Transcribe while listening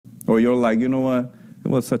Or you're like, you know what? It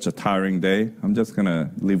was such a tiring day. I'm just going to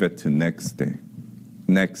leave it to next day.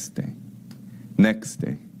 Next day. Next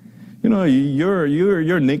day. You know, your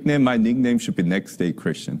nickname, my nickname should be Next Day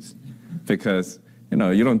Christians. Because, you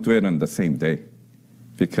know, you don't do it on the same day.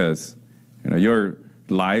 Because, you know, your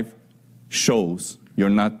life shows you're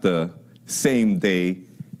not the same day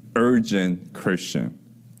urgent Christian.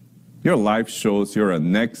 Your life shows you're a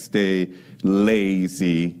next day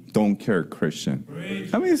lazy, don't care Christian.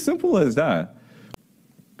 I mean, it's simple as that.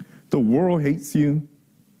 The world hates you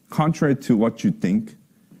contrary to what you think.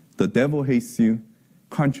 The devil hates you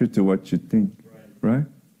contrary to what you think, right?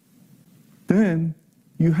 Then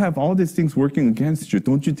you have all these things working against you.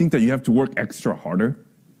 Don't you think that you have to work extra harder?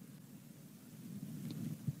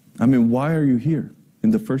 I mean, why are you here in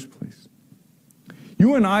the first place?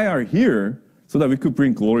 You and I are here so that we could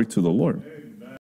bring glory to the Lord.